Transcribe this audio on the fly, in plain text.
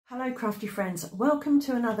Hello crafty friends, welcome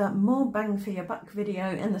to another more bang for your buck video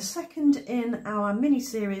and the second in our mini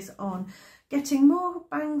series on getting more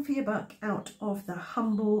bang for your buck out of the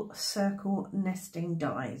humble circle nesting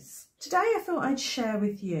dies. Today I thought I'd share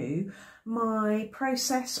with you my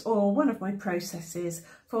process, or one of my processes,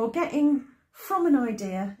 for getting from an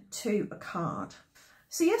idea to a card.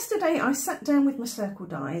 So yesterday I sat down with my circle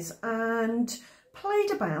dies and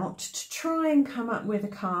played about to try and come up with a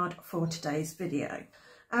card for today's video.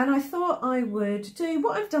 And I thought I would do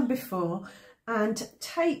what I've done before and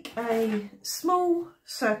take a small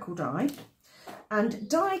circle die and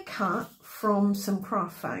die cut from some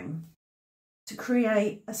craft foam to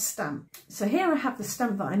create a stamp. So here I have the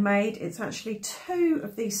stamp that I made. It's actually two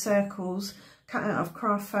of these circles cut out of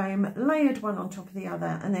craft foam, layered one on top of the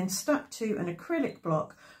other, and then stuck to an acrylic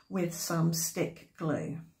block with some stick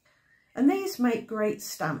glue. And these make great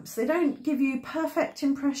stamps. They don't give you perfect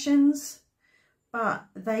impressions, but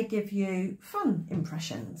they give you fun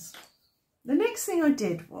impressions. The next thing I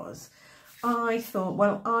did was, I thought,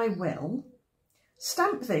 well, I will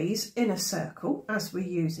stamp these in a circle as we're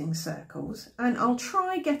using circles, and I'll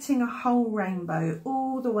try getting a whole rainbow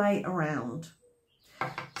all the way around.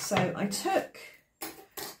 So I took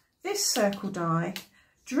this circle die,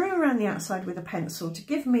 drew around the outside with a pencil to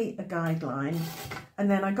give me a guideline, and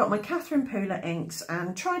then I got my Catherine Pooler inks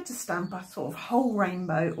and tried to stamp a sort of whole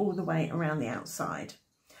rainbow all the way around the outside.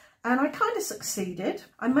 And I kind of succeeded.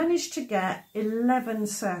 I managed to get 11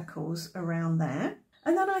 circles around there.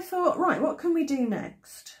 And then I thought, right, what can we do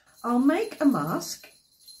next? I'll make a mask.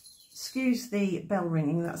 Excuse the bell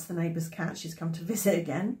ringing, that's the neighbour's cat, she's come to visit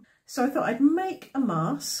again. So I thought I'd make a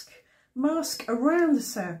mask around the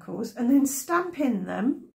circles and then stamp in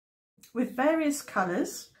them with various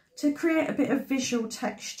colours to create a bit of visual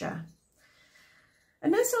texture.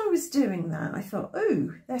 And as I was doing that, I thought,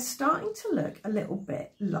 ooh, they're starting to look a little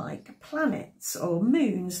bit like planets or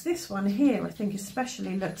moons. This one here, I think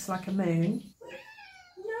especially looks like a moon.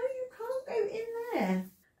 No, you can't go in there.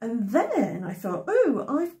 And then I thought, ooh,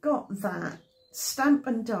 I've got that stamp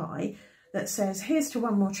and die that says, here's to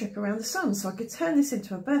one more trip around the sun. So I could turn this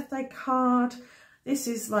into a birthday card. This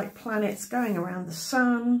is like planets going around the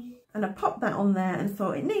sun. And I popped that on there and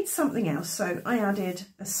thought it needs something else. So I added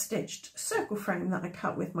a stitched circle frame that I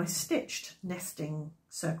cut with my stitched nesting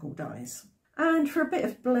circle dies. And for a bit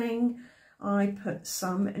of bling, I put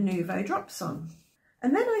some Nuvo drops on.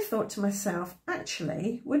 And then I thought to myself,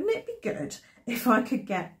 actually, wouldn't it be good if I could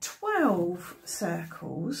get 12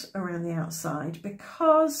 circles around the outside?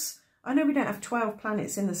 Because I know we don't have 12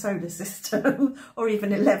 planets in the solar system or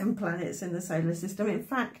even 11 planets in the solar system. In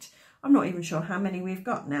fact, I'm not even sure how many we've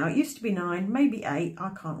got now. It used to be 9, maybe 8, I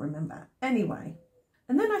can't remember. Anyway,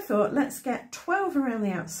 and then I thought, let's get 12 around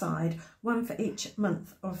the outside, one for each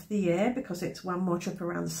month of the year, because it's one more trip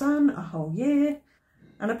around the sun, a whole year.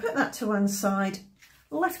 And I put that to one side,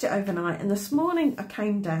 left it overnight, and this morning I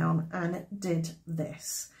came down and did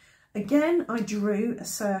this. Again, I drew a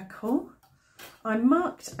circle. I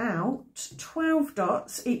marked out 12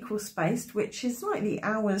 dots equal spaced, which is like the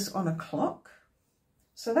hours on a clock.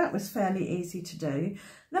 So that was fairly easy to do.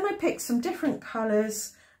 Then I picked some different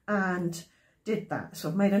colours and did that. So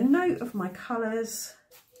I've made a note of my colours.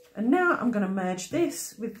 And now I'm going to merge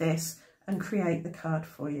this with this and create the card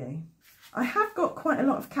for you. I have got quite a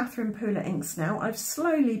lot of Catherine Pooler inks now. I've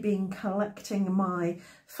slowly been collecting my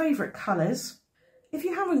favourite colours. If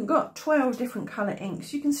you haven't got 12 different colour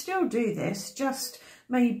inks, you can still do this. Just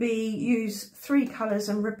maybe use 3 colours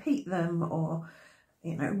and repeat them, or,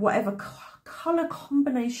 you know, whatever colour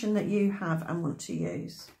combination that you have and want to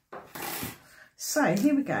use. So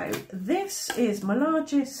here we go. This is my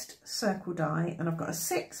largest circle die, and I've got a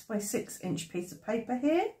 6 by 6 inch piece of paper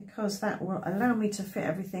here because that will allow me to fit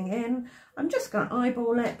everything in. I'm just going to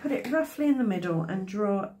eyeball it, put it roughly in the middle and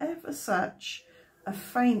draw ever such a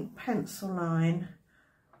faint pencil line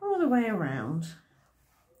all the way around.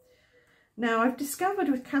 Now, I've discovered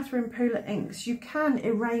with Catherine Pooler inks you can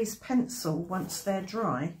erase pencil once they're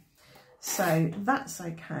dry, so that's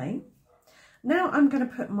okay. Now I'm going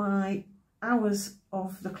to put my hours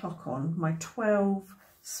of the clock on, my 12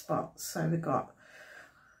 spots. So we've got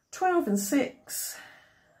 12 and 6,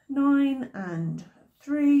 9 and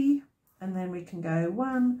 3, and then we can go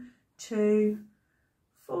 1, 2,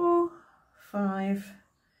 4, 5,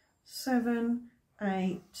 7,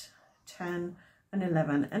 8, 10 and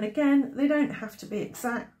 11. And again, they don't have to be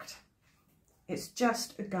exact. It's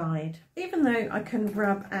just a guide. Even though I can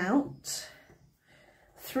rub out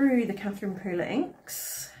through the Catherine Pooler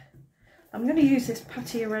inks, I'm going to use this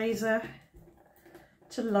putty eraser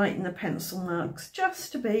to lighten the pencil marks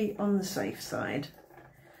just to be on the safe side.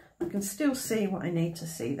 I can still see what I need to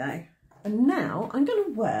see though. And now I'm going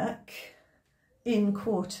to work in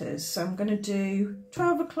quarters. So I'm going to do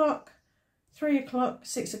 12 o'clock, 3 o'clock,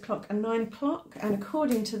 6 o'clock and 9 o'clock. And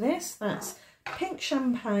according to this, that's pink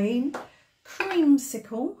champagne,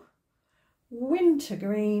 creamsicle,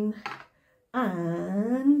 wintergreen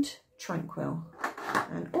and tranquil.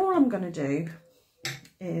 And all I'm going to do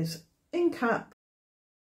is ink up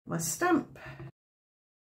my stamp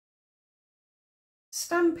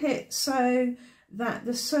it so that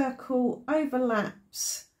the circle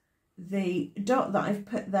overlaps the dot that I've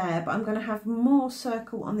put there, but I'm going to have more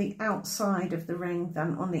circle on the outside of the ring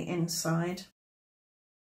than on the inside.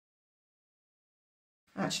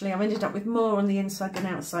 Actually, I've ended up with more on the inside than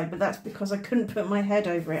outside, but that's because I couldn't put my head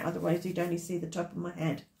over it, otherwise you'd only see the top of my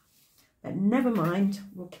head. But never mind,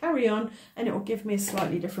 we'll carry on and it will give me a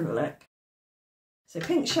slightly different look. So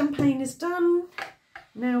pink champagne is done,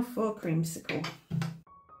 now for creamsicle.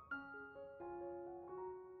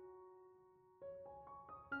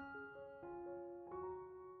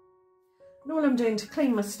 And all I'm doing to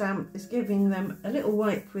clean my stamp is giving them a little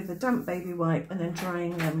wipe with a damp baby wipe and then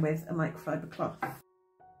drying them with a microfiber cloth.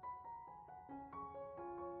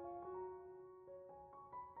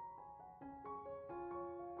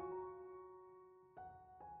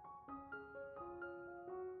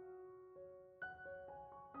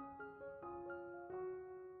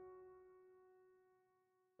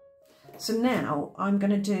 So now I'm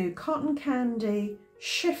going to do cotton candy,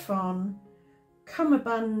 chiffon,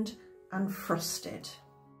 cummerbund and frosted.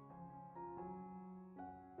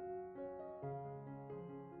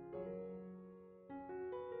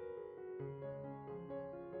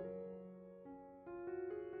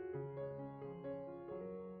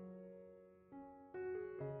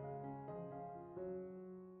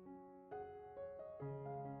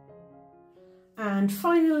 And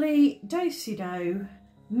finally, do-si-do,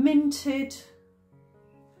 minted,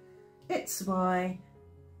 It's Why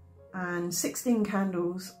and 16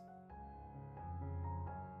 candles.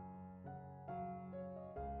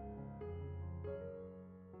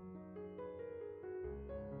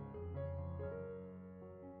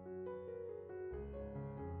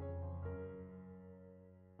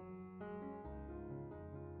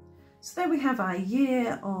 So there we have our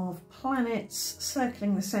year of planets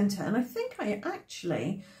circling the centre, and I think I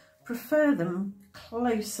actually prefer them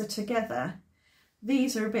closer together.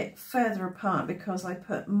 These are a bit further apart because I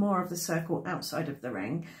put more of the circle outside of the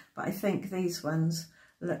ring, but I think these ones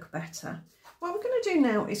look better. What we're going to do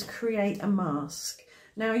now is create a mask.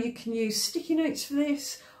 Now you can use sticky notes for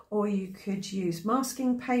this, or you could use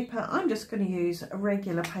masking paper. I'm just going to use a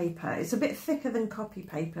regular paper. It's a bit thicker than copy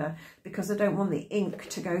paper because I don't want the ink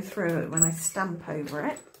to go through it when I stamp over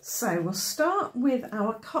it. So we'll start with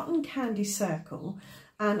our cotton candy circle,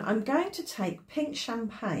 and I'm going to take pink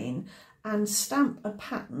champagne and stamp a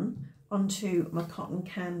pattern onto my cotton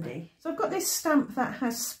candy. So I've got this stamp that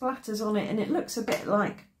has splatters on it and it looks a bit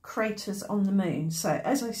like craters on the moon. So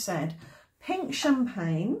as I said, pink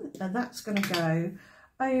champagne, and that's going to go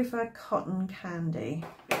over cotton candy,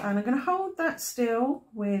 and I'm going to hold that still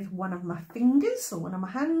with one of my fingers or one of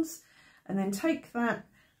my hands, and then take that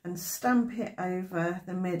and stamp it over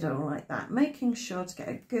the middle like that, making sure to get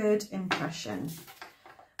a good impression.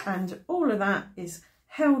 And all of that is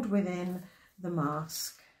held within the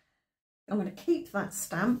mask. I'm going to keep that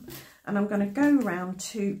stamp and I'm going to go around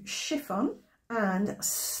to chiffon and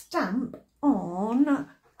stamp on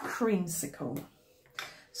creamsicle.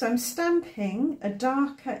 So I'm stamping a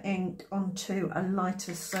darker ink onto a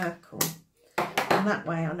lighter circle, and that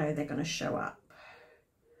way I know they're going to show up.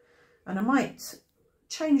 And I might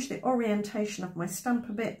change the orientation of my stamp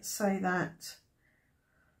a bit so that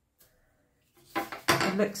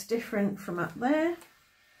it looks different from up there.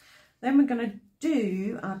 Then we're going to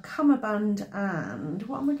do our cummerbund, and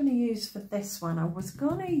what am I going to use for this one? I was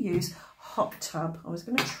going to use hot tub. I was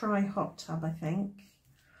going to try hot tub, I think,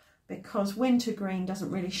 because wintergreen doesn't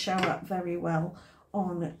really show up very well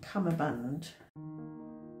on cummerbund.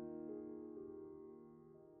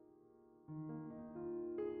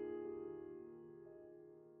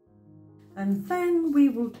 And then we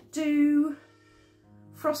will do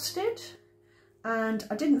frosted, and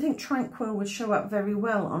I didn't think tranquil would show up very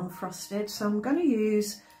well on frosted, so I'm going to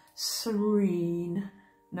use serenade.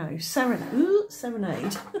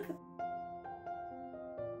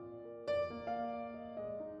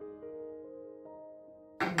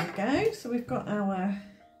 Go. So we've got our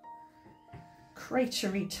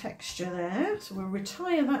cratery texture there, so we'll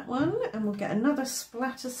retire that one and we'll get another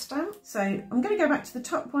splatter stamp. So I'm going to go back to the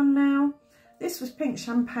top one now. This was pink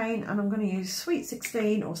champagne and I'm going to use sweet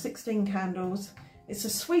 16 or 16 candles. It's a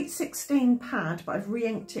Sweet 16 pad, but I've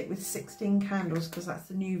re-inked it with 16 candles because that's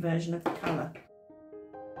the new version of the colour.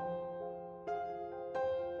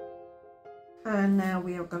 And now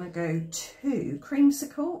we are going to go to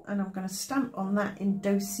Creamsicle, and I'm going to stamp on that in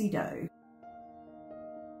Do-Si-Do.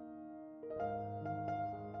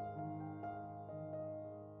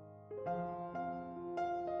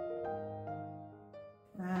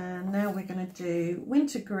 And now we're going to do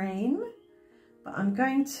Wintergreen, but I'm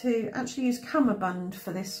going to actually use Cummerbund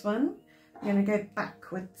for this one. I'm going to go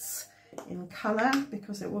backwards in colour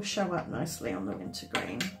because it will show up nicely on the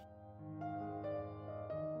Wintergreen.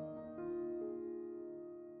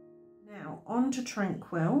 Now on to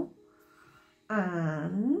Tranquil,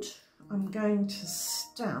 and I'm going to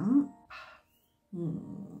stamp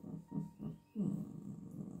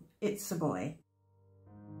It's a Boy.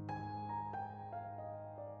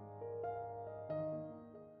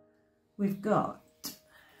 We've got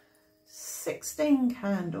 16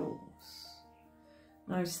 candles.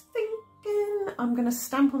 And I was thinking I'm going to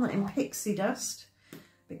stamp on that in Pixie Dust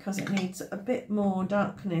because it needs a bit more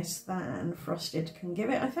darkness than Frosted can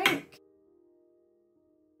give it, I think.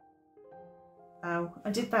 Oh,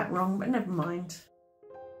 I did that wrong, but never mind.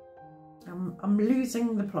 I'm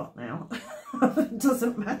losing the plot now. It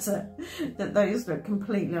doesn't matter that those look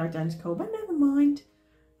completely identical, but never mind.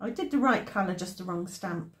 I did the right colour, just the wrong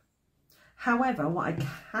stamp. However, what I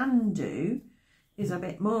can do is a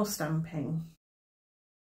bit more stamping.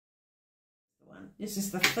 This is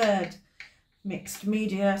the third mixed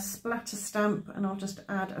media splatter stamp, and I'll just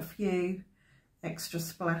add a few extra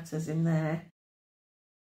splatters in there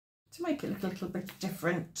to make it look a little bit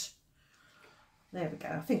different. There we go,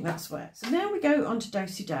 I think that's where. So now we go on to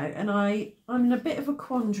Do-Si-Do, and I'm in a bit of a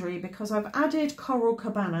quandary because I've added Coral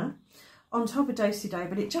Cabana on top of Do-Si-Do,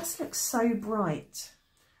 but it just looks so bright.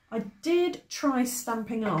 I did try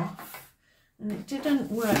stamping off and it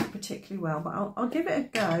didn't work particularly well, but I'll give it a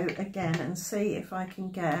go again and see if I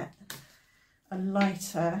can get a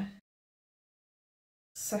lighter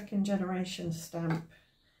second generation stamp.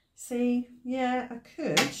 See, yeah, I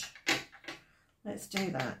could. Let's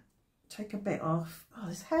do that. Take a bit off. Oh,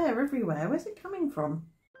 there's hair everywhere. Where's it coming from?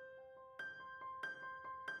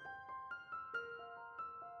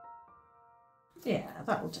 Yeah,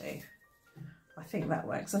 that'll do. I think that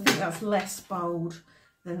works. I think that's less bold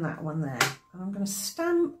than that one there. And I'm going to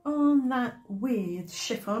stamp on that with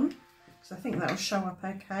chiffon because I think that'll show up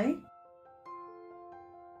okay.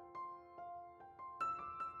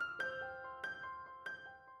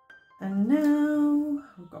 And now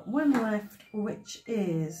I've got one left, which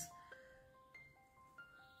is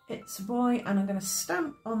It's a Boy, and I'm going to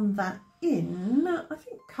stamp on that in, I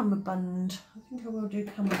think, Cummerbund. I think I will do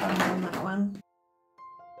Cummerbund on that one.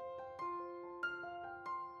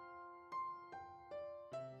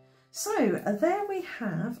 So there we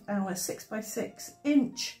have our 6x6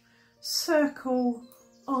 inch circle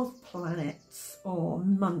of planets or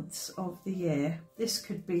months of the year. This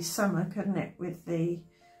could be summer, couldn't it, with the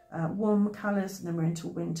warm colours, and then we're into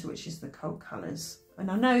winter, which is the cold colours. And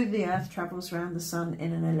I know the Earth travels around the sun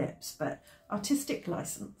in an ellipse, but artistic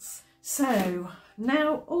licence. So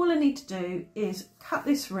now all I need to do is cut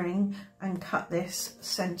this ring and cut this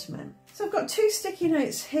sentiment. So I've got two sticky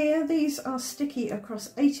notes here. These are sticky across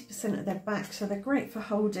 80% of their back, so they're great for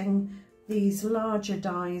holding these larger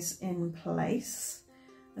dies in place.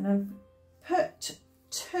 And I've put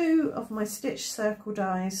two of my stitch circle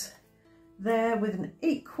dies there with an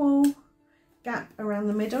equal gap around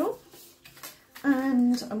the middle.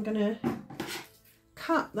 And I'm going to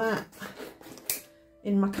cut that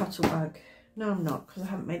in my Cuttlebug. No, I'm not, because I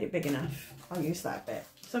haven't made it big enough. I'll use that bit.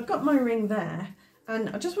 So I've got my ring there, and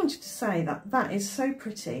I just wanted to say that that is so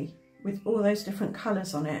pretty with all those different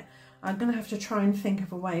colours on it. I'm going to have to try and think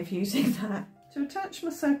of a way of using that. To attach my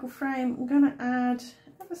circle frame, I'm going to add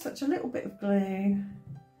ever such a little bit of glue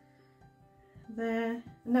there.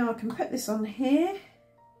 Now I can put this on here.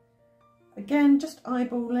 Again, just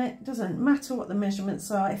eyeball it. It doesn't matter what the measurements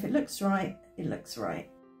are. If it looks right, it looks right.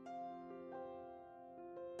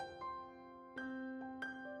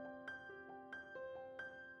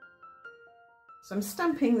 So I'm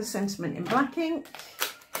stamping the sentiment in black ink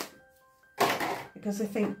because I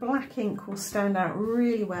think black ink will stand out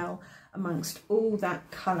really well amongst all that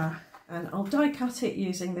colour, and I'll die cut it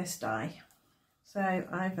using this die. So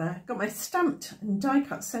I've got my stamped and die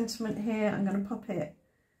cut sentiment here. I'm going to pop it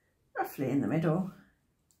roughly in the middle.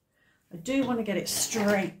 I do want to get it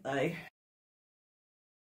straight though.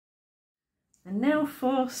 And now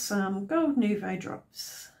for some Gold Nouveau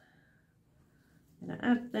drops. I'm going to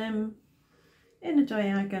add them in a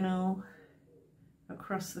diagonal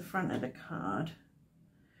across the front of the card.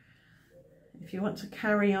 If you want to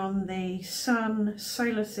carry on the sun,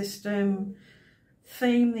 solar system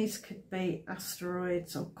theme, these could be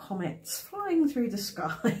asteroids or comets flying through the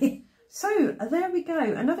sky. So there we go,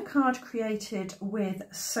 another card created with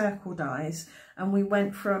circle dies, and we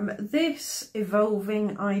went from this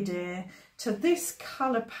evolving idea to this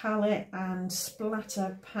colour palette and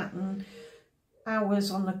splatter pattern,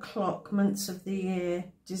 hours on the clock, months of the year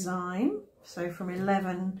design. So from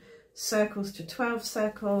 11 circles to 12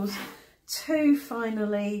 circles to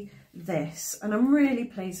finally this, and I'm really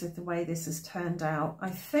pleased with the way this has turned out. I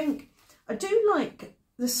think I do like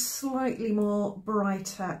the slightly more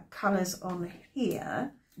brighter colours on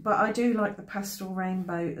here, but I do like the pastel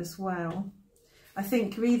rainbow as well. I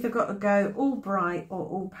think you've either got to go all bright or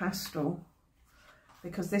all pastel,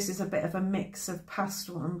 because this is a bit of a mix of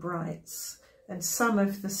pastel and brights, and some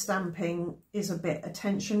of the stamping is a bit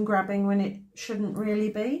attention grabbing when it shouldn't really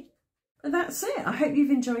be. But that's it. I hope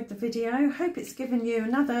you've enjoyed the video. I hope it's given you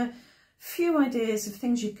another few ideas of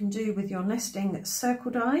things you can do with your nesting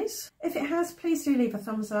circle dies. If it has, please do leave a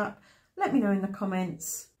thumbs up, let me know in the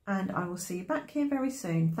comments, and I will see you back here very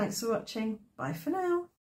soon. Thanks for watching. Bye for now.